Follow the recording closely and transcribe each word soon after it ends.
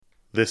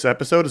This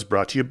episode is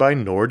brought to you by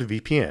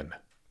NordVPN.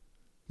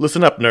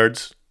 Listen up,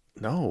 nerds.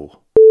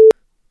 No.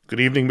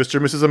 Good evening, Mr.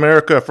 and Mrs.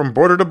 America, from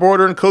border to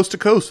border and coast to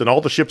coast and all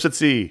the ships at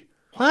sea.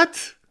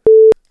 What?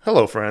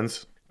 Hello,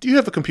 friends. Do you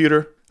have a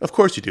computer? Of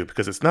course you do,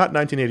 because it's not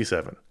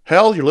 1987.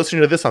 Hell, you're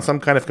listening to this on some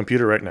kind of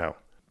computer right now.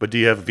 But do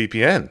you have a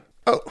VPN?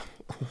 Oh,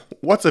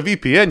 what's a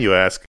VPN, you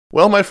ask?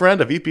 Well, my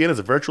friend, a VPN is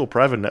a virtual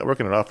private network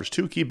and it offers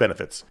two key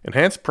benefits: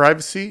 enhanced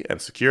privacy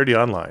and security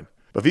online.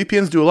 But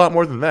VPNs do a lot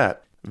more than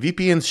that.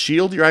 VPNs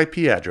shield your IP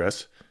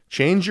address,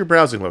 change your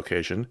browsing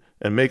location,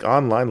 and make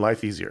online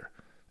life easier.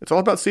 It's all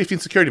about safety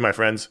and security, my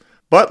friends.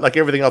 But like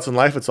everything else in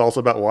life, it's also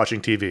about watching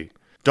TV.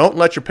 Don't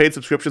let your paid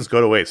subscriptions go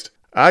to waste.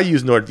 I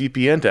use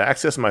NordVPN to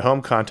access my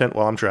home content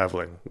while I'm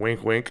traveling.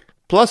 Wink, wink.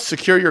 Plus,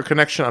 secure your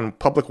connection on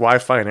public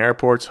Wi-Fi in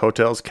airports,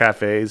 hotels,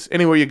 cafes,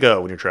 anywhere you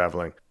go when you're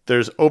traveling.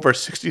 There's over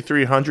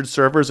 6,300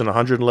 servers in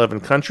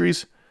 111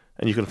 countries,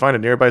 and you can find a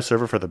nearby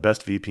server for the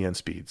best VPN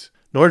speeds.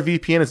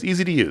 NordVPN is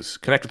easy to use.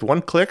 Connect with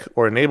one click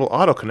or enable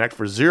auto-connect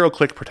for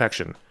zero-click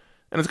protection.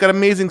 And it's got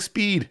amazing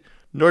speed.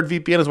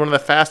 NordVPN is one of the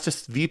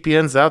fastest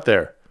VPNs out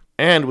there.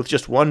 And with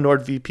just one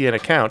NordVPN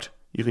account,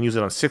 you can use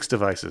it on 6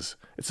 devices.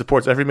 It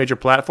supports every major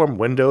platform: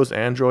 Windows,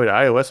 Android,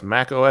 iOS,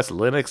 macOS,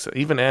 Linux,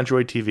 even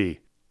Android TV.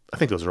 I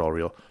think those are all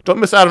real. Don't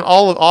miss out on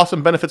all the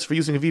awesome benefits for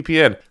using a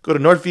VPN. Go to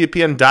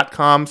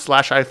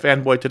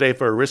nordvpn.com/ifanboy today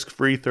for a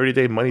risk-free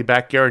 30-day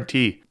money-back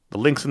guarantee. The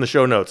link's in the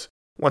show notes.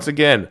 Once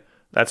again,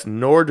 that's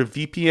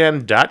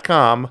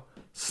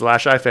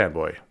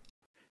nordvpn.com/ifanboy.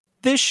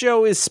 This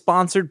show is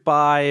sponsored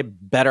by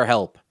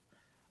BetterHelp.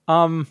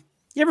 You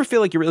ever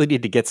feel like you really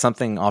need to get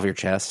something off your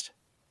chest?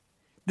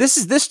 This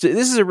is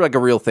like a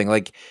real thing.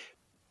 Like,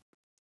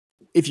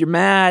 if you're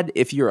mad,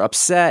 if you're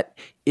upset,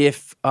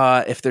 if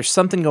there's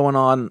something going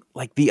on,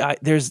 like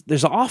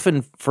there's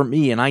often for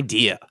me an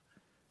idea.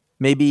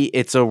 Maybe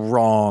it's a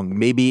wrong,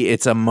 maybe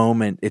it's a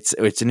moment,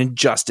 it's an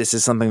injustice,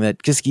 it's something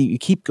that just you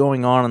keep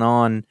going on and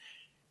on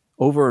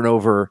over and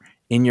over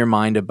in your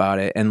mind about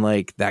it, and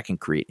like that can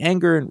create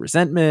anger and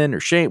resentment or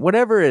shame,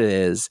 whatever it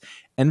is.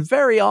 And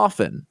very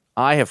often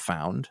I have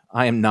found,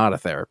 I am not a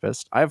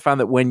therapist, I have found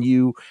that when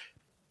you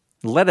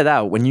let it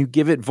out, when you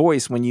give it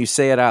voice, when you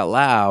say it out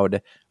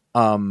loud,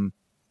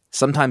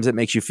 sometimes it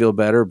makes you feel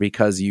better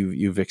because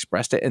you've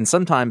expressed it, and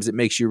sometimes it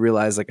makes you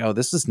realize like, oh,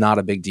 this is not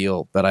a big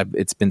deal, but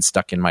it's been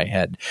stuck in my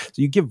head.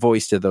 So you give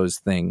voice to those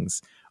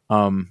things,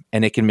 and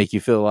it can make you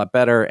feel a lot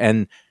better.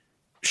 And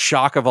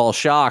shock of all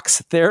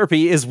shocks,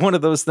 therapy is one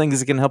of those things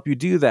that can help you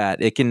do that.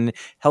 It can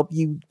help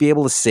you be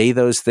able to say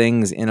those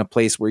things in a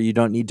place where you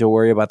don't need to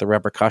worry about the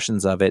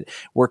repercussions of it,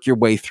 work your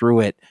way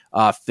through it,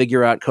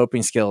 figure out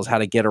coping skills, how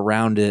to get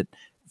around it,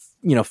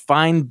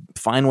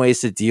 find ways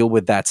to deal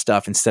with that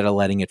stuff instead of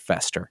letting it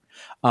fester.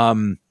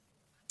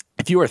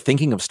 If you are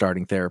thinking of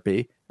starting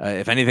therapy,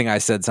 if anything I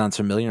said sounds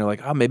familiar, you're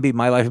like, oh, maybe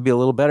my life would be a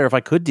little better if I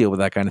could deal with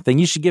that kind of thing,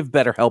 you should give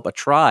BetterHelp a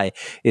try.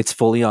 It's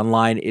fully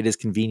online. It is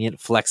convenient,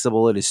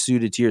 flexible. It is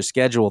suited to your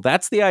schedule.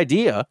 That's the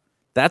idea.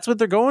 That's what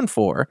they're going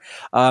for.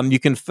 You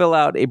can fill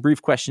out a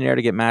brief questionnaire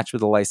to get matched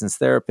with a licensed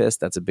therapist.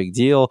 That's a big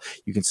deal.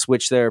 You can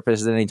switch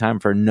therapists at any time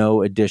for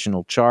no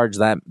additional charge.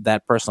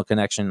 That personal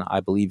connection, I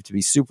believe, to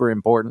be super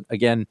important.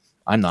 Again,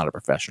 I'm not a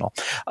professional.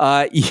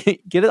 Get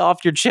it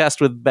off your chest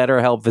with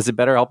BetterHelp. Visit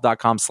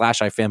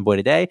BetterHelp.com/ifanboy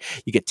today.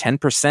 You get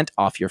 10%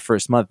 off your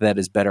first month. That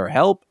is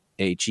BetterHelp,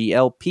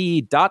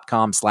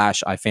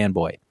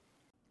 HELP.com/ifanboy.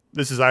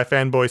 This is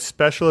iFanboy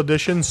Special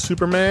Edition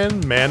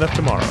Superman, Man of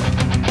Tomorrow.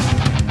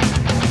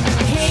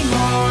 Hey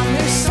Mom,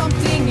 there's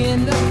something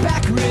in the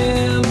back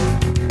room.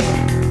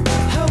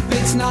 Hope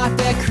it's not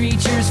the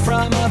creatures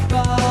from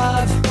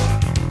above.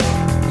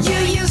 You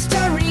used to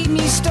read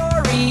me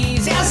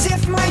stories as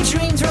if my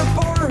dreams were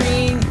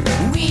boring.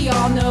 We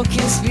all know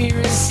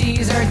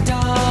conspiracies are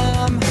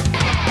dumb.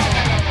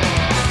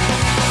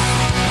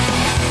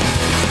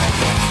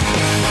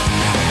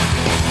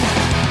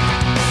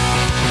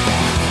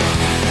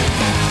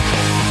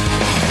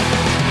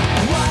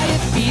 What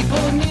if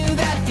people knew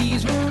that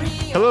these were real?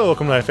 Hello,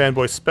 welcome to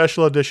iFanboy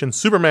Special Edition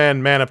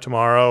Superman, Man of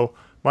Tomorrow.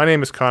 My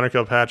name is Connor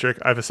Kilpatrick.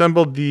 I've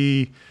assembled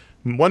the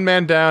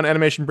one-man-down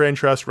animation brain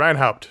trust, Ryan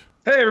Haupt.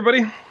 Hey,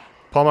 everybody.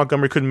 Paul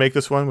Montgomery couldn't make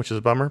this one, which is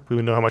a bummer.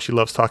 We know how much he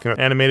loves talking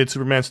about animated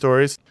Superman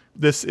stories.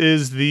 This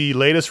is the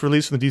latest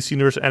release from the DC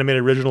Universe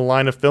animated original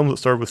line of films that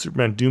started with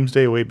Superman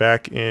Doomsday way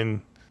back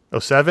in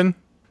 2007.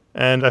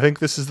 And I think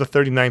this is the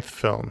 39th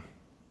film.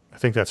 I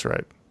think that's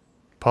right.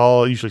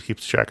 Paul usually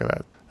keeps track of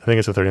that. I think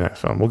it's the 39th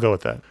film. We'll go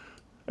with that.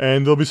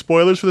 And there'll be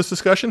spoilers for this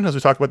discussion as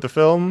we talk about the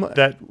film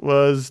that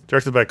was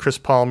directed by Chris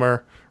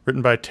Palmer,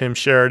 written by Tim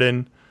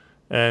Sheridan,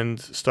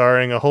 and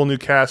starring a whole new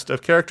cast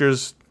of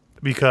characters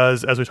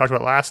because, as we talked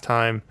about last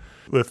time,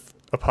 with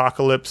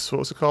Apocalypse, what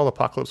was it called?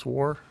 Apocalypse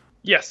War?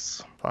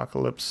 Yes.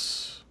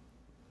 Apocalypse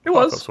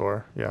Apocalypse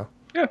War, yeah.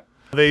 Yeah.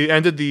 They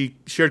ended the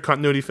shared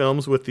continuity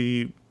films with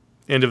the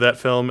end of that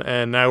film,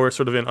 and now we're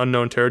sort of in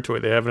unknown territory.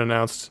 They haven't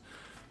announced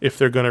if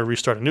they're going to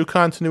restart a new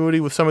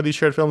continuity with some of these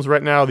shared films.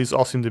 Right now, these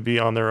all seem to be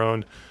on their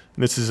own.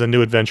 And this is a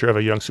new adventure of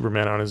a young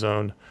Superman on his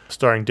own,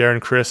 starring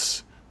Darren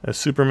Criss as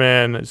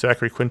Superman,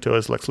 Zachary Quinto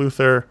as Lex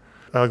Luthor,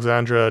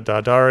 Alexandra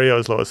Daddario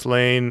as Lois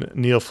Lane,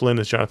 Neil Flynn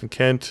as Jonathan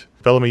Kent,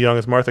 Bellamy Young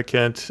as Martha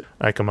Kent,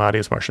 Ike Amadi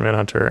as Martian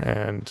Manhunter,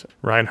 and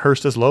Ryan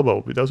Hurst as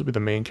Lobo. Those would be the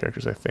main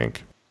characters, I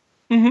think.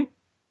 Mm-hmm.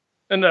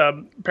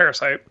 And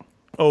Parasite.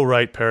 Oh,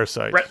 right,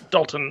 Parasite. Brett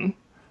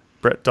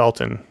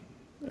Dalton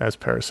as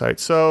Parasite.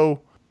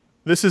 So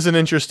this is an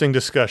interesting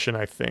discussion,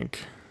 I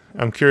think.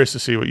 I'm curious to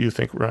see what you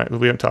think, Ryan.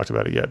 We haven't talked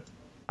about it yet.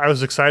 I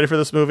was excited for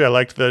this movie. I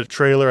liked the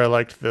trailer. I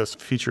liked this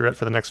featurette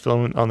for the next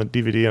film on the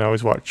DVD, and I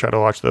always try to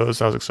watch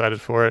those. I was excited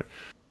for it.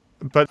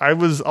 But I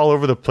was all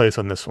over the place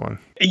on this one.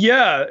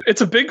 Yeah,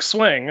 it's a big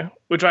swing,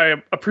 which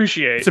I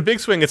appreciate. It's a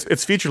big swing.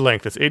 It's feature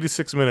length. It's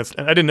 86 minutes.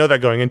 And I didn't know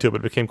that going into it, but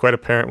it became quite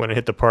apparent when it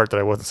hit the part that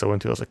I wasn't so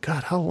into. I was like,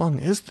 God, how long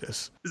is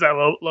this? Is that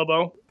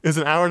Lobo? It's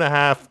an hour and a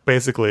half,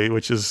 basically,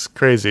 which is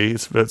crazy.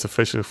 It's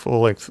officially a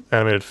full-length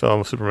animated film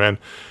of Superman.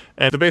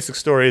 And the basic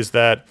story is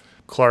that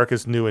Clark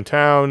is new in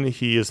town.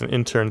 He is an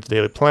intern at the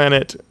Daily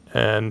Planet,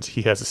 and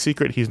he has a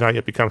secret. He's not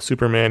yet become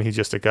Superman. He's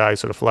just a guy who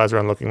sort of flies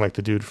around looking like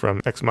the dude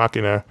from Ex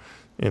Machina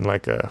in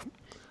like a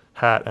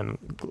hat and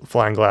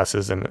flying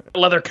glasses and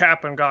leather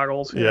cap and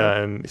goggles. Yeah,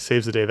 and he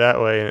saves the day that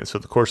way. And so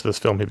the course of this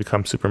film, he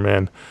becomes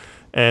Superman.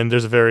 And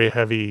there's a very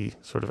heavy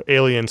sort of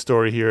alien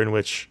story here in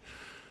which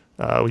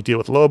we deal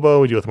with Lobo,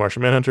 we deal with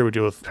Martian Manhunter, we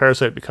deal with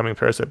Parasite becoming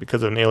Parasite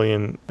because of an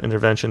alien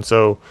intervention.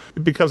 So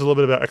it becomes a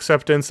little bit about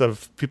acceptance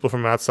of people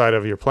from outside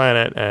of your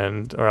planet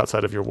or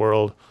outside of your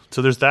world.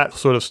 So there's that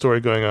sort of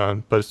story going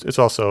on, but it's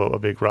also a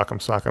big rock'em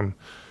sock'em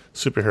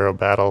superhero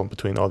battle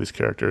between all these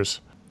characters.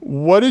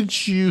 What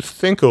did you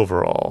think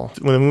overall?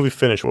 When the movie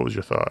finished, what was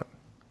your thought?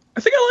 I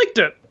think I liked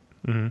it.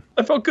 Mm-hmm.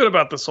 I felt good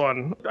about this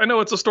one. I know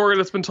it's a story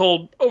that's been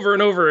told over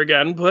and over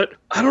again, but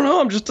I don't know.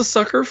 I'm just a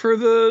sucker for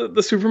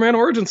the Superman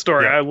origin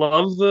story. Yeah. I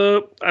love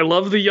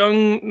the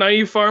young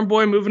naive farm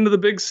boy moving to the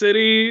big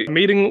city,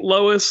 meeting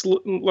Lois,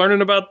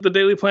 learning about the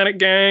Daily Planet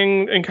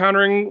gang,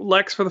 encountering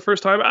Lex for the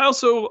first time.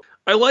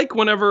 I like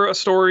whenever a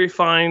story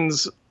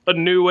finds a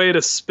new way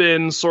to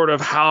spin sort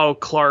of how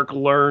Clark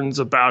learns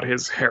about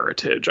his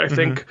heritage. I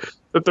think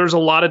that there's a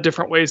lot of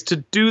different ways to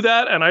do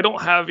that, and I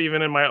don't have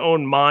even in my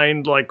own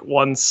mind like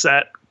one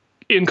set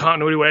in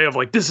continuity way of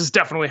like, this is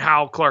definitely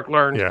how Clark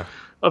learned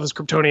of his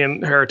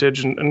Kryptonian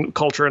heritage and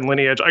culture and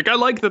lineage. Like, I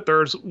like that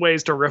there's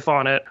ways to riff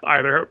on it,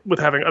 either with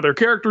having other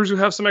characters who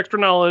have some extra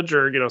knowledge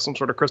or, some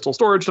sort of crystal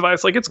storage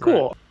device. Like, it's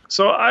cool. Right.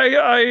 So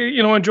I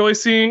enjoy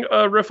seeing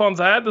a riff on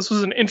that. This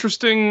was an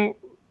interesting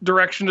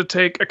direction to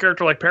take a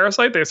character like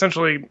Parasite. They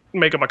essentially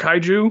make him a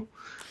kaiju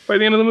by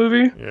the end of the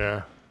movie.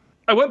 Yeah.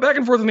 I went back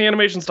and forth in the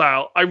animation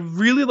style. I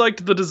really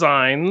liked the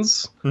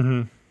designs.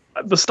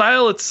 Mm-hmm. The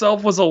style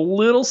itself was a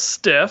little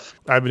stiff.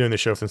 I've been doing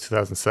this show since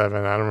 2007.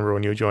 I don't remember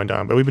when you joined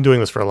on, but we've been doing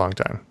this for a long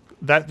time.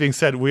 That being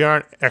said, we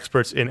aren't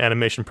experts in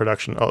animation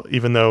production,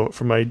 even though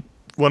for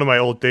one of my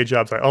old day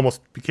jobs, I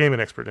almost became an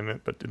expert in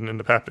it, but didn't end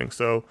up happening.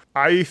 So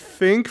I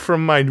think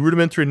from my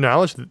rudimentary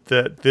knowledge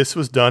that this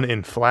was done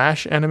in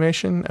Flash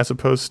animation as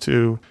opposed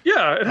to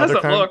it has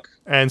that look.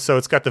 And so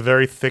it's got the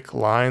very thick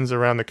lines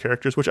around the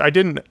characters, which I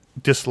didn't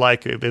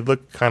dislike. They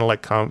look kind of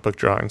like comic book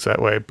drawings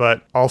that way,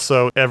 but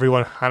also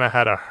everyone kind of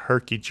had a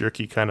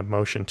herky-jerky kind of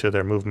motion to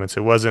their movements.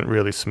 It wasn't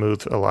really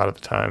smooth a lot of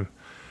the time.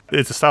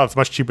 It's a style that's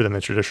much cheaper than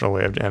the traditional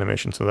way of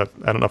animation, so that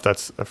I don't know if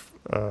that's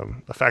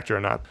a factor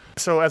or not.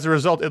 So as a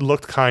result, it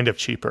looked kind of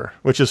cheaper,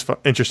 which is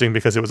interesting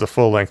because it was a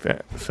full-length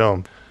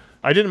film.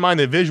 I didn't mind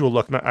the visual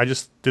look. I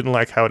just didn't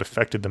like how it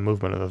affected the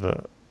movement of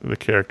the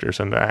characters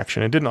and the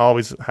action. It didn't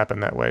always happen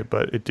that way,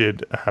 but it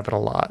did happen a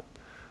lot,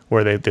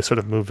 where they sort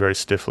of moved very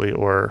stiffly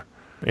or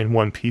in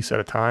one piece at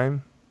a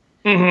time.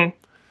 Mm-hmm.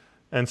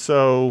 And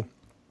so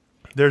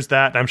there's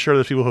that. I'm sure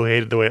there's people who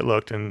hated the way it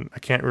looked, and I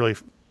can't really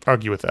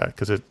argue with that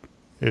because it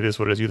is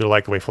what it is. You either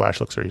like the way Flash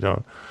looks or you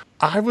don't.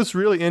 I was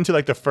really into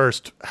like the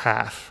first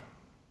half,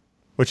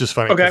 which is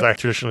funny because I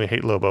traditionally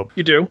hate Lobo.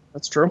 You do.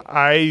 That's true.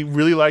 I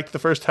really liked the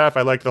first half.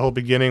 I liked the whole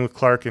beginning with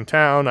Clark in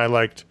town. I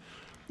liked,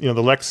 the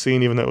Lex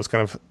scene, even though it was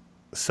kind of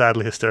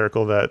sadly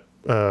hysterical that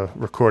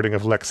recording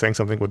of Lex saying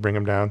something would bring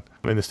him down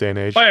in this day and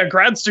age. By a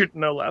grad student,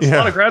 no less. Yeah. A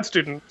lot of grad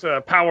student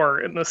power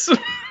in this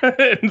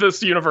in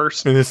this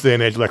universe. In this day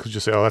and age, Lex would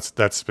just say, "Oh,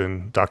 that's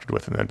been doctored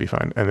with, and that'd be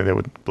fine," and then they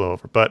would blow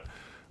over. But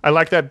I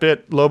like that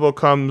bit. Lobo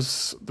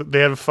comes.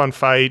 They have a fun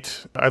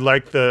fight. I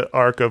like the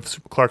arc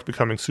of Clark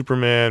becoming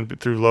Superman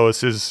through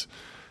Lois's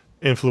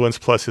influence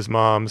plus his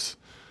mom's.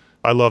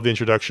 I love the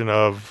introduction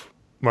of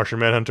Martian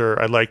Manhunter.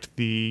 I liked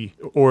the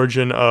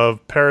origin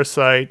of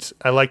Parasite.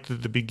 I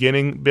liked the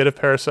beginning bit of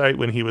Parasite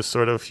when he was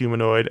sort of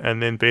humanoid,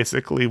 and then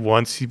basically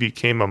once he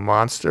became a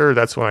monster,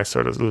 that's when I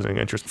started losing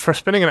interest. For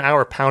spending an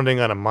hour pounding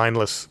on a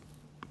mindless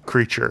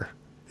creature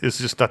is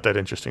just not that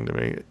interesting to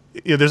me.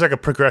 There's like a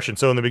progression.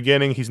 So in the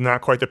beginning, he's not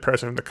quite the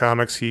Parasite from the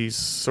comics. He's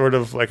sort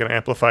of like an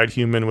amplified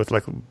human with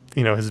like,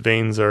 his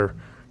veins are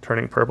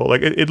turning purple.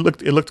 Like it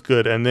looked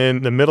good. And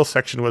then the middle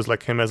section was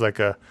like him as like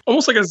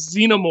almost like a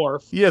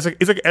xenomorph. Yeah,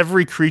 it's like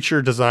every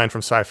creature designed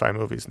from sci-fi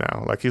movies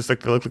now. Like he's like,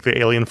 they look like the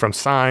alien from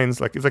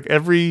Signs. Like it's like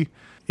every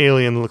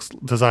alien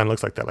design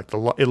looks like that, like the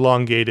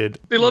elongated.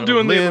 They love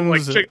doing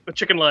limbs, the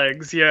chicken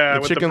legs, yeah.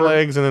 The chicken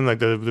legs, and then like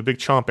the big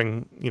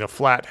chomping,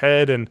 flat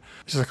head, and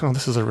she's like, oh,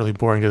 this is a really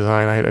boring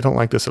design. I don't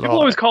like this at all. People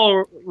always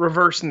call it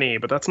reverse knee,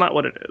 but that's not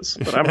what it is.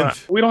 But I'm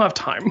not. We don't have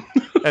time.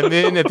 And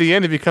then at the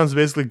end, it becomes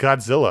basically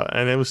Godzilla,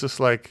 and it was just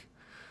like.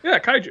 Yeah,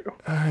 kaiju.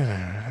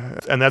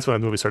 And that's when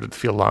the movie started to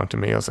feel long to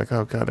me. I was like,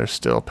 oh god, they're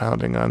still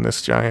pounding on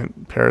this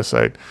giant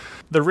parasite.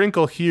 The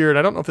wrinkle here, and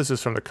I don't know if this is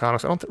from the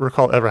comics, I don't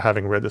recall ever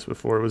having read this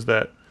before, was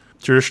that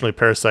traditionally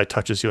Parasite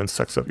touches you and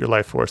sucks up your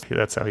life force.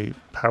 That's how he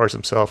powers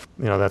himself.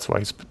 That's why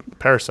he's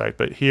Parasite.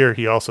 But here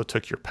he also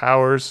took your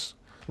powers,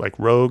 like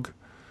Rogue,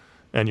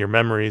 and your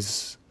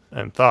memories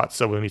and thoughts.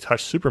 So when he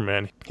touched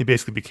Superman, he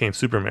basically became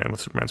Superman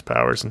with Superman's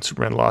powers, and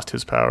Superman lost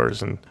his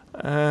powers. And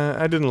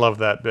I didn't love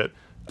that bit.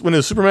 When it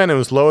was Superman, it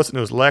was Lois, and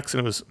it was Lex, and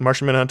it was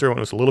Martian Manhunter, when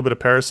it was a little bit of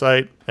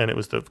Parasite, and it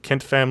was the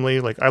Kent family.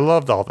 Like, I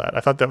loved all that.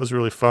 I thought that was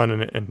really fun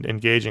and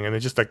engaging. And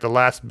it's just like the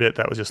last bit,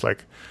 that was just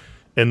like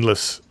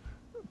endless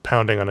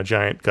pounding on a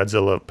giant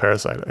Godzilla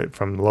parasite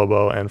from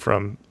Lobo and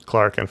from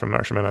Clark and from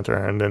Martian Manhunter,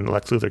 and then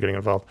Lex Luthor getting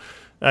involved.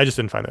 I just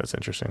didn't find that as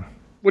interesting.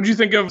 What did you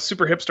think of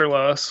Super Hipster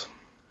Lois?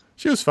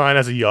 She was fine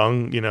as a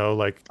young,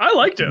 I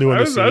liked it. New in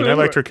the scene. I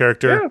liked her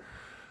character. Yeah.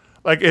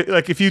 Like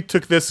if you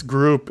took this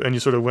group and you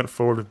sort of went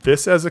forward with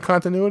this as a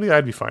continuity,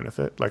 I'd be fine with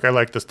it. Like, I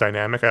like this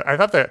dynamic. I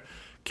thought that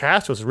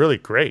cast was really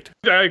great.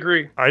 I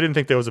agree. I didn't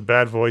think there was a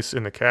bad voice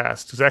in the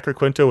cast. Zachary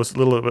Quinto was a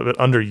little bit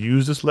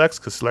underused as Lex,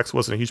 because Lex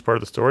wasn't a huge part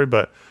of the story,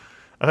 but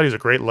I thought he was a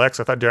great Lex.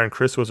 I thought Darren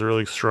Criss was a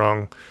really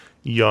strong,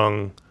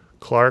 young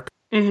Clark.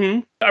 Mm-hmm.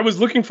 I was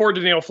looking forward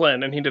to Neil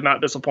Flynn, and he did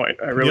not disappoint.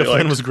 I really liked. Neil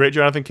Flynn was great.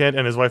 Jonathan Kent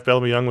and his wife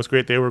Bellamy Young was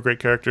great. They were great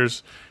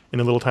characters in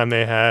the little time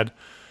they had.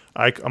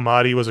 Ike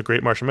Amati was a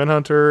great Martian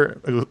Manhunter.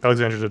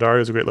 Alexandra Daddario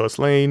was a great Lois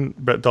Lane.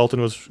 Brett Dalton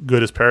was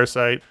good as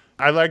Parasite.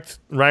 I liked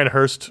Ryan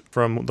Hurst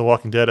from The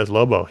Walking Dead as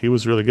Lobo. He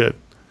was really good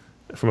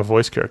from a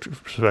voice character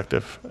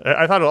perspective.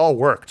 I thought it all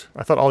worked.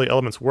 I thought all the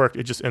elements worked.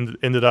 It just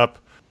ended up,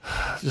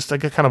 I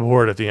get kind of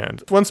bored at the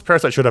end. Once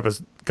Parasite showed up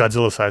as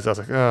Godzilla size, I was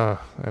like, oh,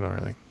 I don't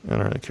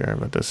really care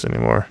about this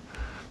anymore.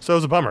 So it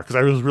was a bummer, because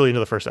I was really into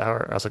the first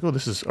hour. I was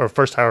like,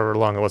 first however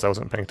long it was, I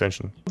wasn't paying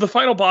attention. The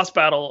final boss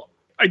battle,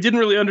 I didn't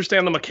really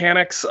understand the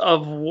mechanics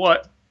of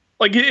what,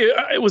 like,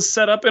 it was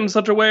set up in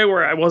such a way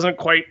where I wasn't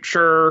quite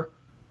sure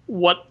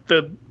what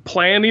the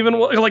plan even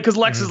was. Like, because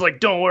Lex is like,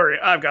 don't worry,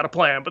 I've got a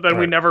plan. But then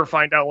we never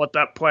find out what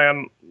that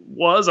plan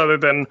was, other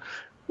than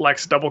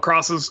Lex double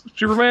crosses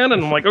Superman.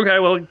 And I'm like, okay,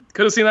 well,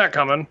 could have seen that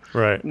coming.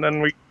 Right. And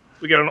then we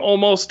get an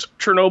almost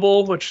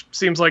Chernobyl, which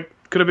seems like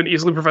could have been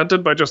easily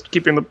prevented by just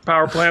keeping the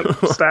power plant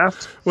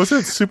staffed. Was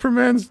it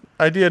Superman's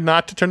idea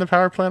not to turn the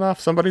power plant off?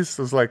 Somebody's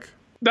was like...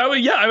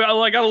 I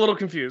got a little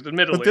confused,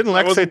 admittedly. But didn't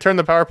Lex say turn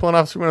the power plant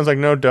off? Superman was like,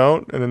 no,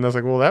 don't. And then I was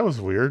like, well, that was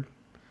weird.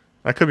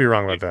 I could be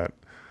wrong about that.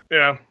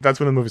 Yeah. That's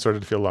when the movie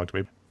started to feel long to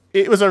me.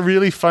 It was a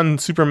really fun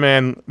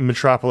Superman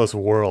Metropolis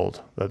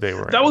world that they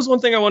were in. That was one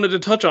thing I wanted to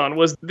touch on,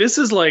 was this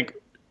is like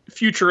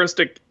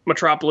futuristic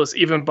Metropolis,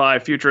 even by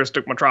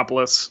futuristic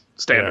Metropolis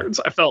standards.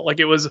 Yeah. I felt like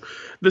it was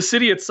the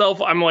city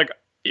itself. I'm like,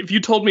 if you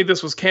told me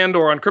this was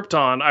Kandor on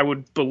Krypton, I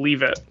would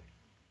believe it.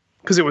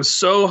 Because it was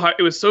so high,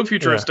 it was so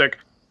futuristic.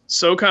 Yeah.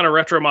 So kind of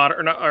retro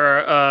modern,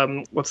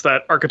 or what's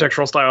that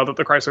architectural style that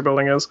the Chrysler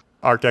Building is?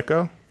 Art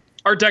Deco?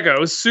 Art Deco. It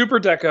was super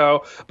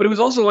deco, but it was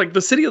also like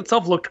the city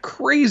itself looked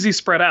crazy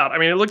spread out. I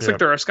mean, it looks like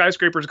there are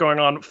skyscrapers going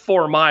on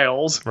 4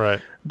 miles,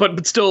 right?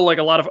 But still like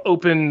a lot of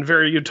open,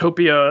 very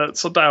utopia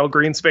style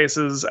green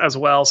spaces as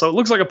well. So it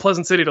looks like a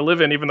pleasant city to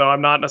live in, even though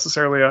I'm not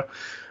necessarily a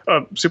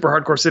super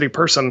hardcore city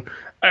person.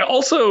 I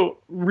also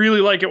really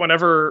like it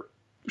whenever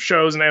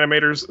shows and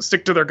animators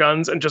stick to their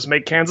guns and just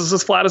make Kansas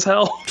as flat as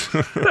hell.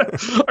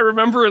 I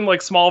remember in like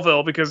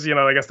Smallville, because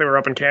I guess they were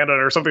up in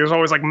Canada or something, there's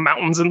always like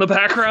mountains in the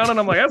background, and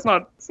I'm like, it's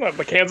not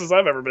the Kansas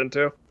I've ever been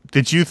to.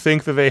 Did you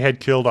think that they had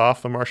killed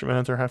off the Martian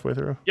Manhunter halfway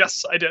through?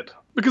 Yes, I did.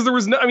 Because there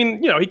was no,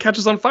 he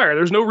catches on fire.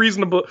 There's no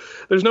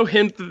there's no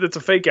hint that it's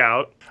a fake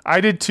out. I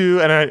did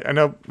too, and I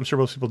know, I'm sure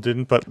most people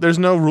didn't, but there's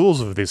no rules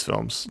of these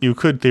films. You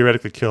could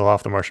theoretically kill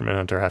off the Martian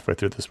Manhunter halfway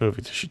through this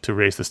movie to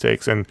raise the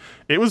stakes, and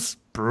it was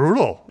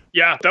brutal.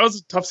 Yeah, that was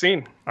a tough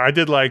scene. I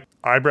did like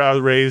eyebrow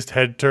raised,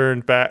 head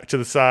turned back to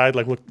the side,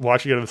 like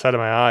watching it on the side of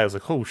my eye. I was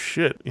like, oh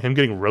shit. Him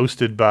getting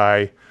roasted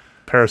by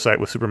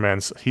Parasite with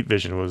Superman's heat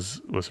vision was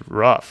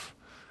rough.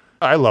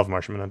 I love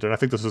Martian Manhunter, and I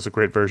think this was a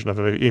great version of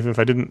it, even if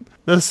I didn't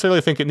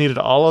necessarily think it needed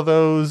all of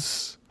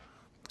those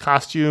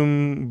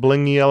costume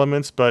blingy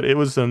elements, but it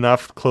was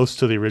enough close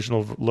to the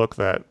original look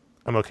that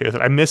I'm okay with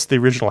it. I missed the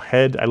original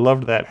head. I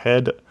loved that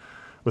head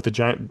with the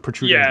giant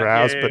protruding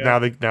brows, but now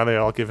they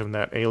all give him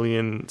that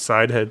alien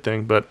side head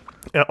thing. But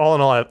all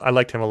in all, I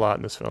liked him a lot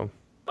in this film.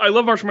 I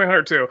love Martian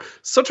Manhunter too.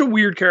 Such a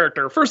weird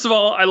character. First of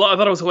all, I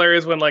thought it was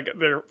hilarious when like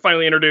they're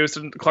finally introduced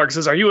and Clark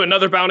says, "Are you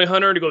another bounty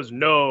hunter?" And he goes,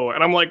 "No."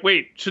 And I'm like,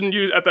 "Wait, shouldn't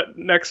you at that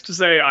next to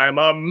say I'm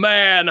a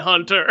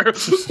manhunter?"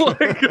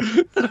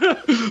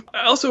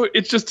 Also,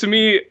 it's just to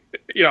me,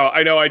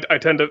 I know I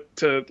tend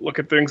to look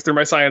at things through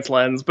my science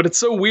lens, but it's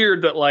so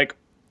weird that like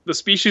the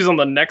species on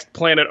the next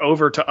planet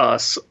over to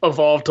us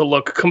evolved to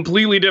look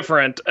completely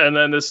different, and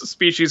then this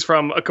species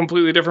from a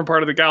completely different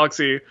part of the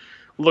galaxy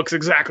looks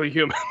exactly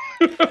human.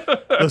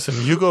 Listen,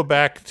 you go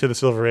back to the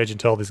Silver Age and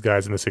tell these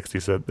guys in the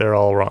 60s that they're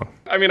all wrong.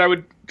 I mean, I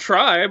would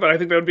try, but I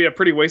think that would be a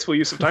pretty wasteful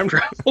use of time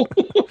travel.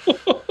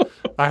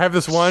 I have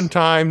this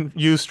one-time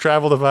use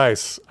travel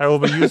device. I will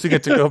be using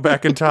it to go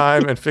back in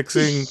time and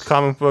fixing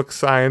comic book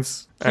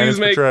science and its Please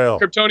make portrayal.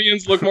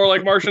 Kryptonians look more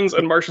like Martians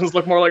and Martians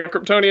look more like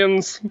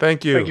Kryptonians.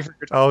 Thank you. Thank you for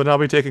your time. And I'll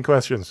be taking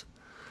questions.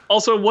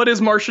 Also, what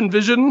is Martian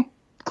vision?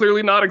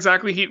 Clearly not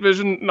exactly heat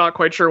vision. Not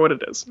quite sure what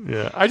it is.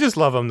 Yeah, I just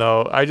love him,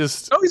 though. Oh,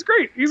 he's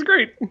great. He's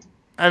great.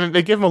 And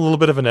they give him a little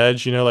bit of an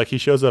edge, like he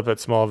shows up at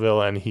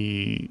Smallville and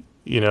he,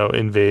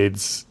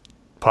 invades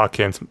Pa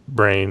Kent's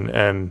brain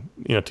and,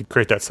 to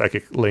create that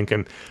psychic link.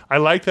 And I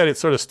like that it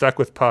sort of stuck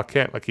with Pa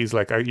Kent. Like, he's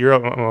like, I'm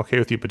okay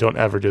with you, but don't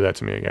ever do that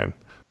to me again.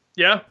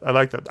 Yeah. I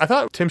like that. I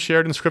thought Tim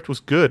Sheridan's script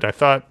was good. I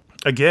thought,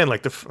 again,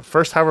 like the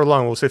first however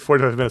long, we'll say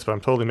 45 minutes, but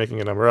I'm totally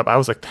making a number up. I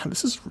was like,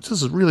 this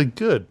is really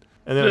good.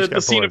 And then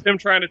The scene of him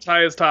trying to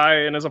tie his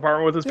tie in his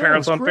apartment with his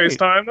parents on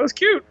FaceTime, that was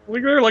cute.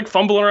 Like, they're like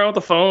fumbling around with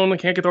the phone. They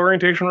can't get the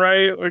orientation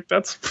right. Like,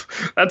 that's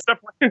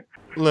definitely...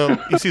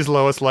 He sees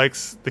Lois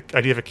likes the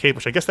idea of a cape,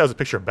 which I guess that was a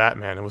picture of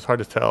Batman. It was hard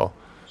to tell.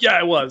 Yeah,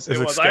 it was. It was It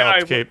like was.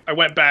 scalloped cape. I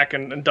went back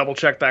and double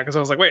checked that because I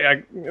was like, wait,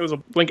 it was a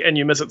blink and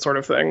you miss it sort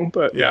of thing.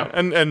 But yeah.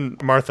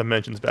 And Martha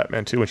mentions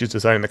Batman too when she's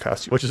designing the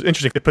costume, which is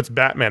interesting. It puts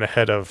Batman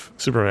ahead of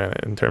Superman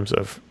in terms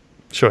of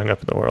showing up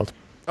in the world.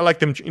 I like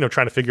them,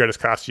 trying to figure out his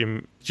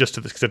costume just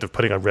to the extent of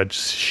putting a red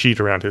sheet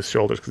around his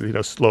shoulders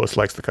because Lois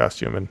likes the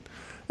costume, and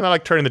I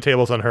like turning the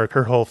tables on her.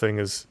 Her whole thing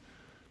is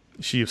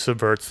she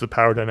subverts the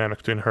power dynamic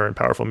between her and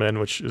powerful men,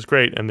 which is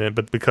great.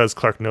 But because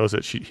Clark knows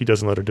it, he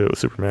doesn't let her do it with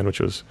Superman, which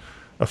was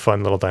a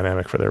fun little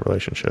dynamic for their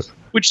relationship.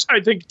 Which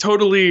I think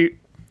totally,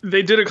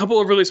 they did a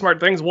couple of really smart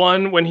things.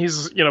 One, when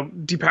he's,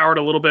 depowered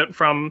a little bit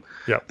from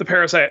the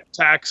parasite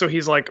attack, so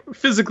he's like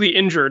physically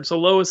injured. So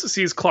Lois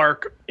sees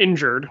Clark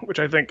injured, which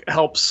I think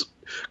helps.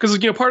 Because,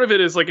 part of it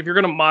is like, if you're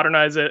going to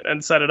modernize it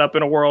and set it up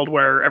in a world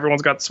where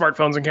everyone's got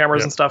smartphones and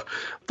cameras and stuff,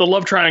 the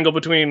love triangle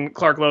between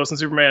Clark, Lois, and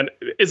Superman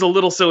is a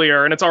little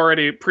sillier, and it's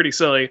already pretty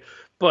silly.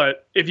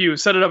 But if you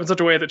set it up in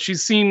such a way that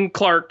she's seen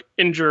Clark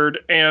injured,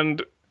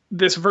 and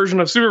this version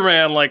of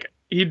Superman, like,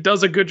 he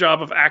does a good job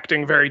of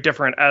acting very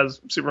different as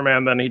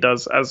Superman than he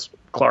does as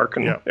Clark.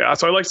 And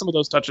so I like some of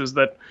those touches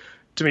that,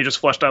 to me, just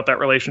fleshed out that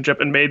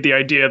relationship and made the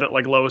idea that,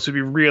 like, Lois would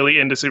be really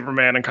into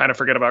Superman and kind of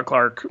forget about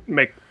Clark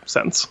make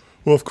sense.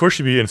 Well, of course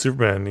she'd be in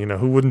Superman.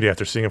 Who wouldn't be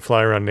after seeing him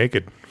fly around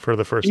naked for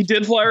the first... He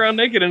did fly around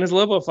naked in his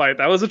Lobo fight.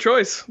 That was a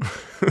choice.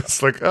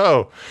 It's like,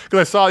 because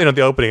I saw,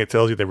 the opening, it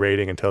tells you the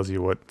rating and tells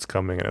you what's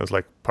coming, and it was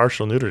like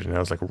partial nudity, and I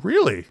was like,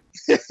 really?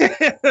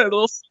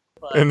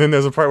 And then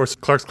there's a part where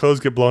Clark's clothes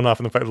get blown off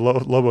in the fight.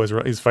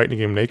 Lobo he's fighting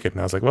him naked, and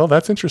I was like, well,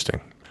 that's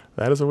interesting.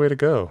 That is a way to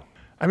go.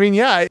 I mean,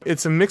 yeah,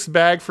 it's a mixed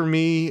bag for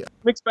me.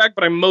 Mixed bag,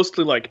 but I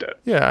mostly liked it.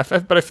 Yeah,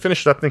 but I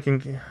finished up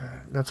thinking,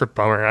 that's a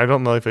bummer. I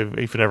don't know if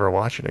I could ever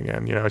watch it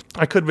again.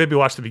 I could maybe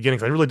watch the beginning,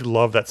 because I really did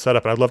love that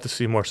setup, and I'd love to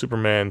see more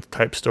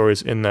Superman-type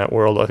stories in that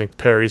world. I think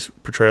Perry's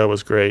portrayal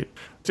was great.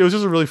 It was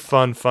just a really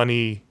fun,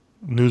 funny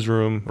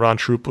newsroom. Ron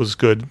Troop was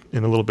good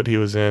in the little bit he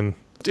was in.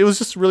 It was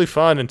just really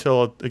fun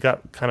until it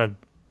got kind of,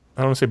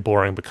 I don't want to say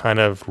boring, but kind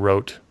of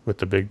rote with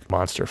the big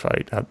monster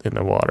fight out in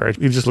the water. It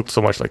just looked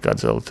so much like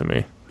Godzilla to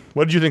me.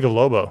 What did you think of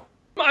Lobo?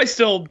 I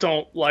still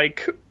don't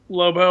like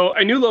Lobo.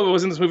 I knew Lobo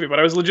was in this movie, but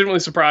I was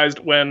legitimately surprised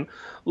when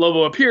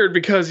Lobo appeared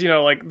because,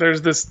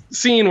 there's this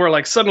scene where,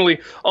 like,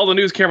 suddenly all the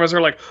news cameras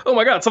are like, oh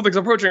my God, something's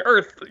approaching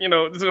Earth,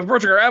 it's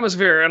approaching our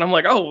atmosphere. And I'm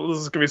like, oh, this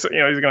is going to be,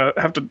 he's going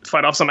to have to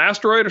fight off some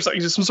asteroid or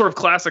something. Just some sort of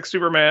classic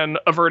Superman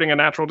averting a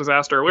natural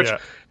disaster, which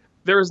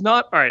there is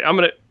not. All right, I'm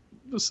going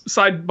to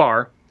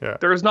sidebar. Yeah.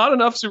 There is not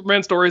enough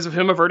Superman stories of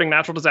him averting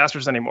natural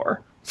disasters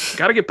anymore.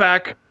 Got to get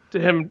back to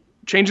him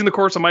changing the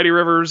course of mighty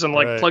rivers and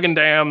plugging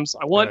dams.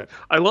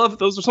 I love,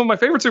 those are some of my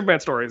favorite Superman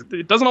stories.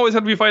 It doesn't always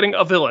have to be fighting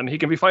a villain. He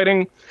can be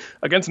fighting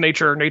against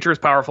nature. Nature is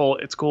powerful.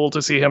 It's cool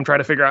to see him try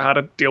to figure out how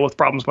to deal with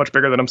problems much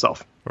bigger than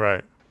himself.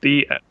 Right.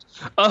 The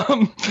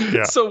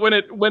end. So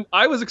when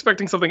I was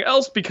expecting something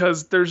else,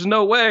 because there's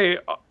no way,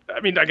 I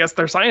mean, I guess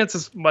their science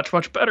is much,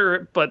 much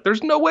better, but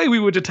there's no way we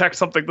would detect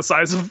something the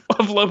size of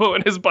Lobo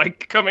and his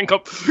bike coming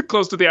up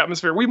close to the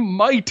atmosphere. We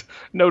might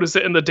notice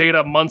it in the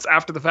data months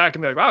after the fact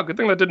and be like, wow, good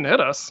thing that didn't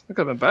hit us. It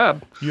could have been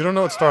bad. You don't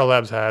know what Star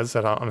Labs has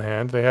on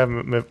hand. They have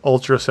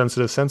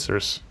ultra-sensitive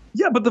sensors.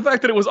 Yeah, but the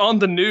fact that it was on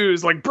the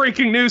news, like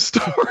breaking news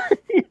story,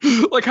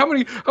 like how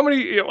many,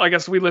 I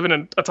guess we live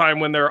in a time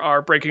when there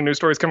are breaking news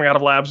stories coming out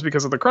of labs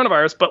because of the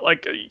coronavirus, but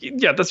like,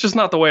 yeah, that's just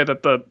not the way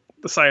that the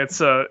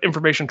science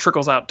information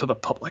trickles out to the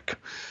public.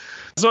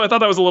 So I thought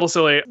that was a little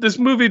silly. This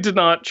movie did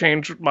not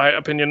change my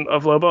opinion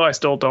of Lobo. I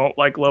still don't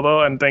like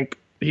Lobo and think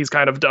he's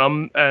kind of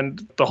dumb,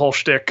 and the whole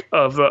shtick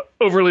of the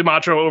overly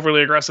macho,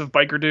 overly aggressive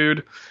biker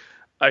dude,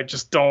 I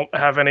just don't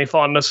have any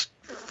fondness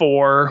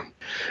for.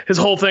 His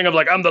whole thing of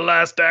like, I'm the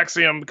last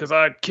Daxiom because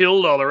I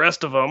killed all the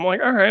rest of them. I'm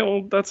like, all right,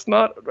 well, that's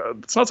not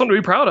something to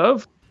be proud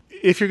of.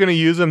 if you're going to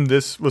use him,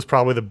 this was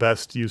probably the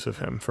best use of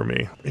him for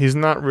me. He's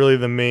not really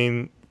the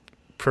main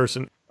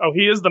person. Oh,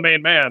 he is the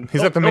main man.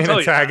 He's not the main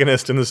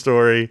antagonist in the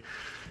story.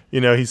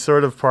 He's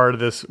sort of part of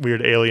this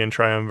weird alien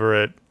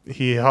triumvirate.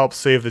 He helps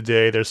save the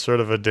day. There's sort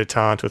of a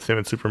detente with him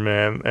and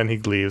Superman, and he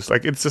leaves.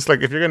 Like, it's just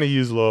like, if you're going to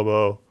use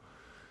Lobo,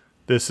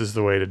 this is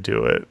the way to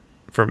do it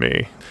for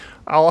me.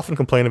 I'll often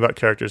complain about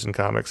characters in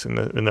comics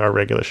in our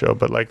regular show,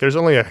 but like, there's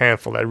only a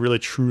handful that I really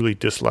truly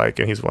dislike,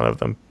 and he's one of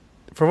them.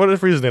 For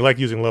whatever reason, they like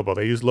using Lobo.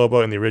 They used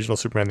Lobo in the original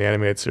Superman the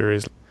Animated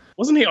Series.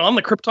 Wasn't he on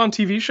the Krypton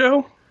TV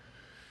show?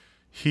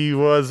 He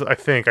was, I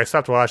think. I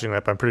stopped watching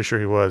that, but I'm pretty sure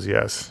he was,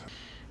 yes.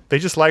 They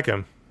just like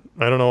him.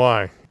 I don't know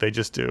why. They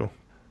just do.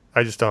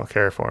 I just don't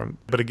care for him.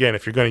 But again,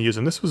 if you're going to use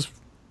him, this was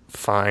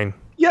fine.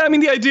 Yeah, I mean,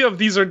 the idea of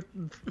these are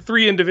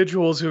three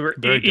individuals who are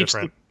Very each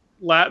different.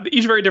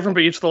 each very different,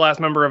 but each the last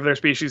member of their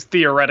species,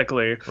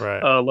 theoretically.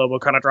 Right. Lobo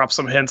kind of drops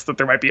some hints that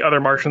there might be other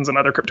Martians and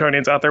other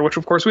Kryptonians out there, which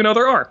of course we know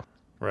there are.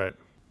 Right.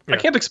 I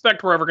can't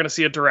expect we're ever going to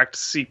see a direct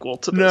sequel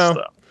to this, No.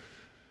 though.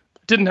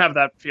 Didn't have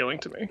that feeling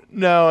to me.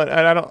 No, and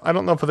I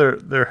don't know if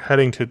they're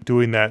heading to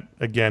doing that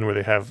again, where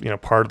they have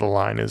part of the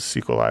line is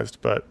sequelized.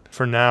 But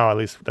for now, at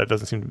least, that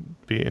doesn't seem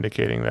to be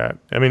indicating that.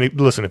 I mean,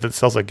 listen, if it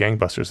sells like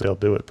gangbusters, they'll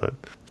do it, but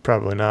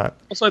probably not.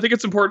 Also, I think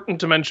it's important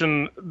to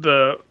mention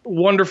the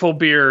wonderful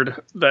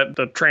beard that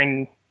the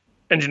train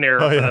engineer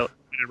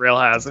Rail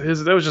has.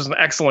 That was just an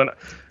excellent,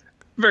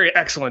 very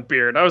excellent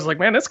beard. I was like,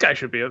 man, this guy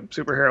should be a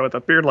superhero with a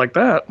beard like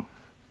that.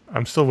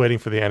 I'm still waiting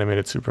for the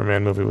animated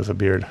Superman movie with a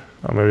beard.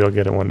 Maybe I'll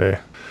get it one day.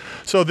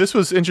 So this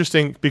was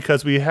interesting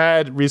because we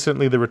had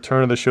recently the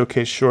return of the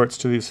showcase shorts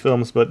to these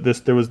films, but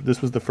this was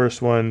the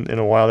first one in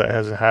a while that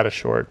hasn't had a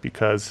short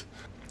because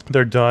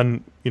they're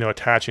done,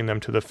 attaching them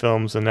to the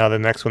films, and now the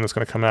next one that's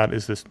going to come out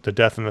is the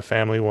Death in the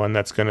Family one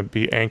that's going to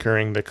be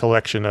anchoring the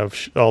collection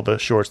of all the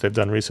shorts they've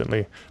done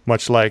recently,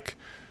 much like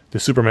the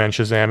Superman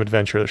Shazam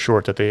adventure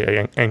short that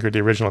they anchored the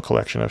original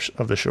collection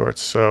of the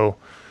shorts. So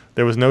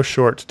there was no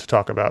short to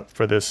talk about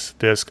for this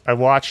disc. I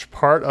watched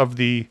part of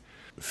the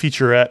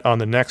featurette on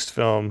the next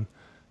film,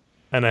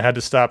 and I had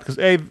to stop because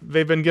A,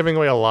 they've been giving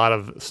away a lot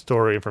of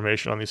story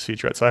information on these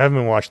featurettes, so I haven't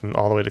been watching them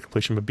all the way to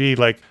completion. But B,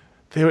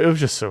 it was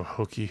just so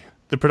hokey.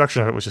 The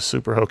production of it was just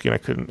super hokey,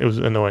 and it was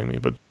annoying me.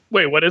 But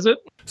wait, what is it?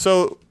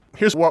 So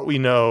here's what we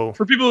know.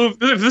 For people if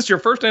this is your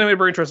first Anime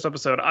Brain Trust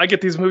episode, I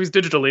get these movies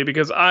digitally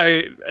because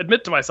I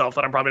admit to myself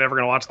that I'm probably never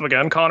going to watch them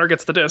again. Connor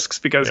gets the discs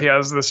because he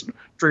has this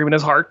dream in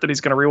his heart that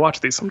he's going to rewatch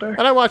these someday.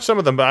 And I watched some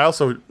of them, but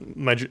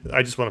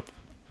I just want to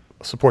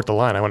support the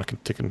line. I want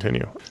to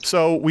continue.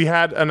 So we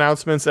had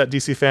announcements at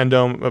DC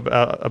Fandom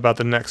about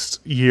the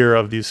next year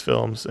of these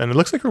films, and it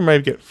looks like we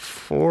might get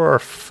 4 or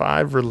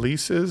 5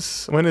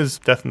 releases. When is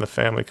Death in the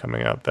Family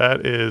coming out?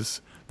 That is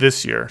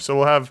this year. So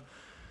we'll have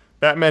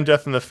Batman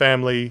Death in the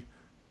Family,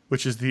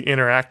 which is the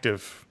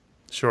interactive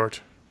short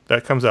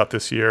that comes out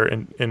this year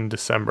in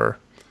December.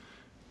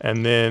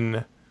 And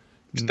then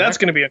that's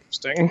going to be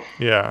interesting.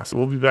 Yeah, so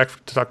we'll be back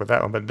to talk about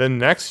that one. But then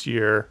next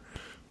year,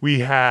 we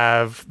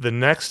have the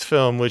next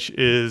film, which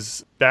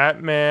is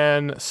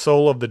Batman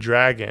Soul of the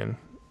Dragon,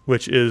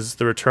 which is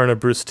the return of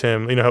Bruce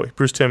Timm. How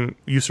Bruce Timm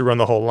used to run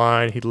the whole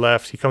line. He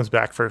left. He comes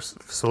back for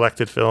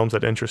selected films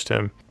that interest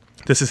him.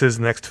 This is his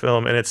next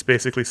film, and it's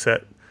basically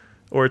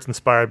it's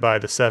inspired by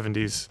the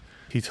 70s.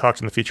 He talked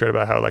in the featurette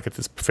about how it's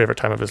his favorite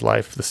time of his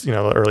life,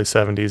 the early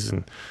 70s,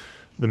 and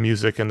the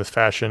music and the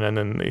fashion. And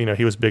then,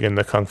 he was big in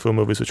the Kung Fu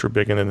movies, which were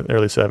big in the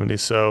early 70s.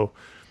 So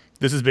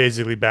this is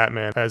basically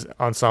Batman as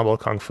ensemble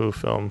Kung Fu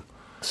film,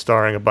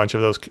 starring a bunch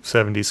of those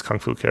 70s Kung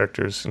Fu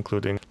characters,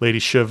 including Lady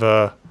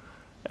Shiva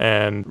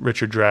and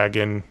Richard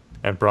Dragon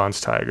and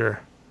Bronze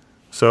Tiger.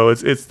 So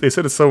they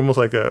said it's almost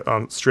like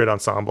a straight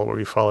ensemble where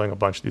you're following a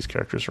bunch of these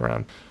characters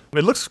around.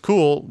 It looks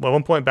cool. At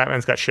one point,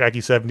 Batman's got shaggy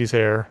 70s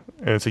hair,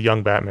 and it's a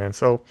young Batman.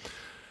 So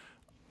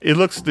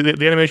the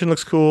animation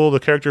looks cool. The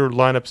character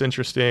lineup's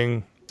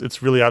interesting.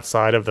 It's really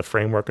outside of the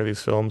framework of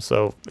these films,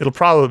 so it'll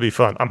probably be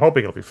fun. I'm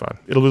hoping it'll be fun.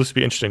 It'll just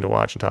be interesting to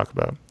watch and talk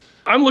about.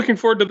 I'm looking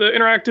forward to the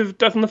interactive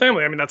Death in the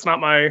Family. I mean, that's not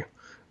my,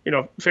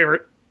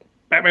 favorite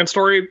Batman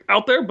story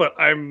out there, but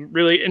I'm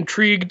really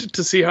intrigued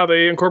to see how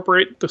they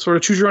incorporate the sort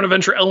of choose your own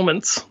adventure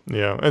elements.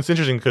 Yeah, and it's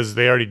interesting because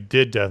they already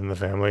did Death in the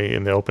Family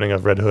in the opening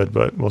of Red Hood,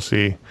 but we'll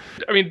see.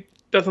 I mean,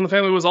 Death in the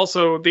Family was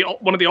also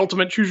one of the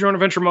ultimate choose your own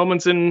adventure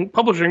moments in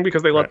publishing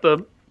because they let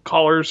the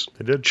callers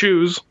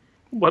choose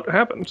what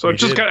happened. So it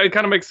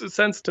kind of makes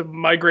sense to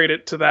migrate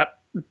it to that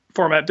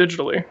format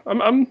digitally.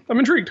 I'm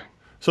intrigued.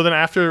 So then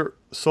after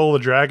Soul of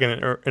the Dragon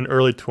in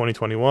early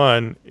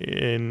 2021,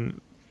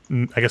 in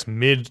I guess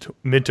mid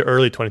to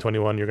early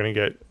 2021, you're going to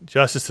get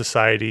Justice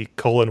Society: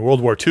 World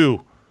War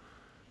II.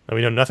 And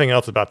we know nothing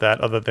else about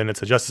that other than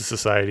it's a Justice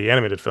Society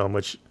animated film,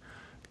 which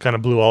kind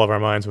of blew all of our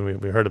minds when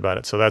we heard about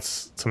it. So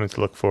that's something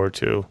to look forward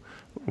to.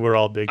 We're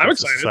all big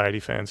Justice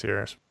Society fans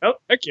here. Oh,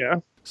 heck yeah.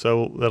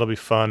 So that'll be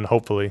fun,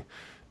 hopefully.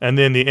 And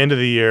then the end of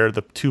the year,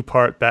 the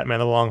 2-part Batman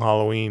The Long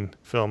Halloween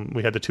film.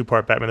 We had the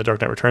 2-part Batman The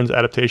Dark Knight Returns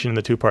adaptation and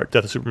the 2-part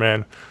Death of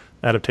Superman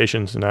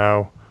adaptations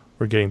now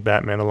we're getting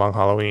Batman A Long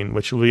Halloween,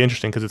 which will be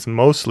interesting because it's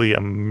mostly a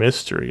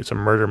mystery. It's a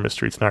murder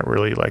mystery. It's not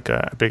really like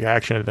a big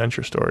action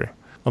adventure story,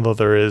 although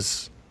there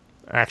is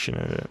action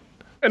in it.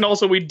 And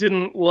also, we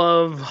didn't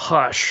love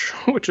Hush,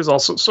 which is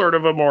also sort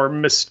of a more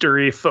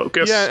mystery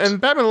focused. Yeah, and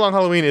Batman A Long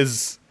Halloween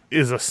is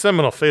a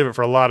seminal favorite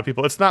for a lot of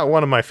people. It's not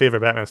one of my favorite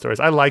Batman stories.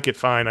 I like it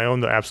fine. I own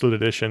the Absolute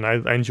Edition.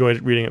 I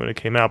enjoyed reading it when it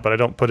came out, but I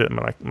don't put it in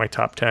my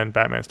top 10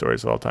 Batman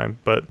stories of all time.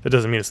 But that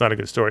doesn't mean it's not a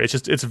good story.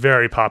 It's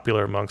very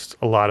popular amongst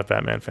a lot of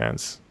Batman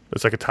fans.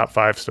 It's like a top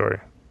 5 story.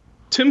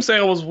 Tim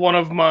Sale was one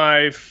of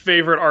my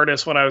favorite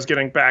artists when I was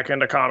getting back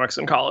into comics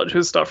in college.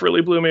 His stuff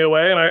really blew me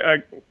away, and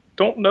I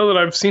don't know that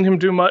I've seen him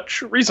do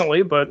much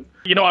recently, but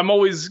I'm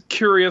always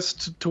curious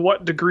to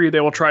what degree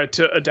they will try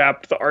to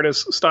adapt the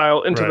artist's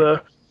style into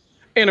the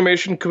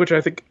animation, which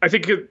I think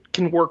it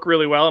can work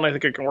really well, and I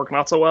think it can work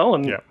not so well,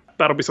 and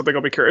that'll be something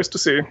I'll be curious to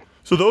see.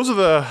 So those are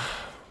the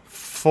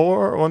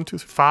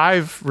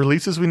 5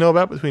 releases we know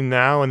about between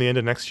now and the end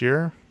of next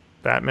year.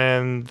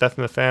 Batman, Death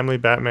in the Family,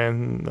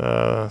 Batman,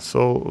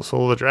 Soul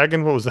of the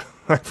Dragon. What was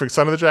that?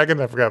 Son of the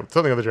Dragon? I forgot.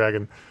 Something of the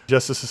Dragon.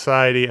 Justice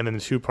Society, and then the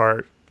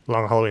 2-part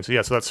Long Halloween. So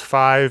that's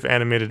 5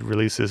 animated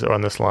releases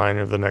on this line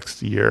of the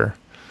next year.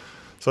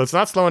 So it's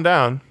not slowing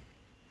down.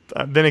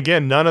 Then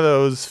again, none of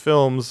those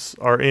films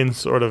are in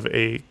sort of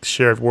a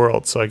shared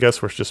world. So I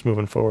guess we're just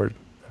moving forward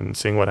and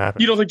seeing what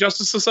happens. You don't think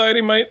Justice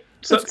Society might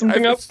set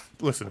something up?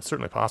 Listen, it's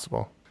certainly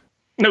possible.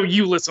 No,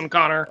 you listen,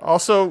 Connor.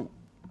 Also,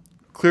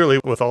 clearly,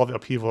 with all the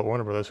upheaval at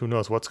Warner Brothers, who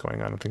knows what's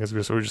going on? I think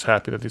we're just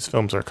happy that these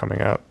films are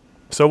coming out.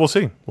 So we'll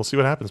see. We'll see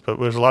what happens. But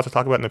there's a lot to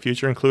talk about in the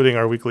future, including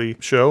our weekly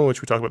show, in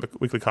which we talk about the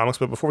weekly comics.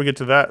 But before we get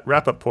to that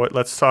wrap-up point,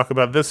 let's talk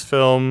about this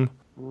film.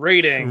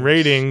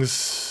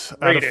 Ratings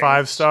out of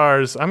 5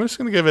 stars. I'm just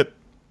going to give it...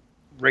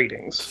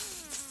 Ratings.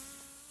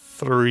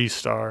 3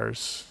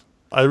 stars.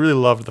 I really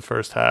loved the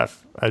first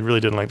half. I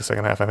really didn't like the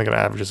second half. I think it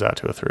averages out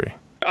to a 3.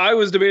 I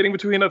was debating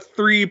between a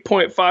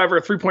 3.5 or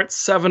a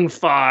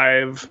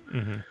 3.75.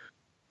 Mm-hmm.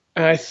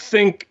 And I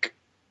think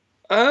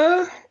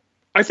I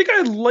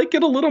like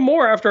it a little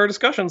more after our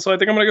discussion, so I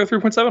think I'm going to go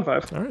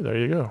 3.75. All right, there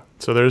you go.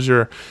 So there's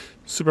your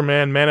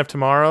Superman Man of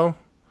Tomorrow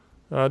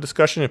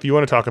discussion. If you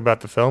want to talk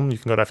about the film, you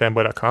can go to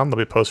fanboy.com. There'll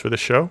be a post for this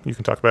show. You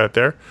can talk about it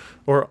there.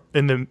 Or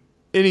in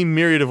any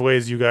myriad of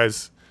ways you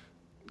guys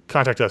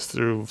contact us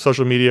through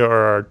social media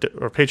or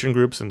our Patreon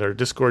groups and their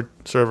Discord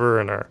server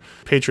and our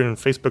Patreon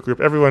Facebook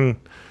group. Everyone,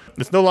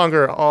 it's no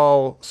longer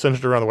all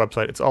centered around the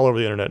website. It's all over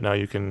the internet now.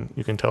 You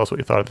can tell us what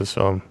you thought of this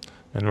film,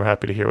 and we're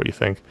happy to hear what you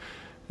think.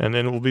 And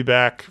then we'll be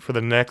back for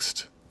the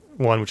next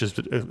one, which is,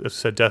 as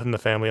said, Death in the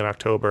Family in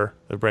October.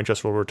 The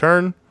Branchester will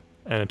return.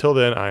 And until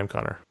then, I am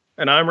Connor.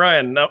 And I'm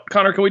Ryan. Now,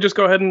 Connor, can we just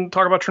go ahead and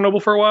talk about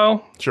Chernobyl for a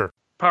while? Sure.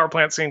 Power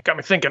plant scene got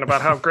me thinking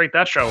about how great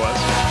that show was.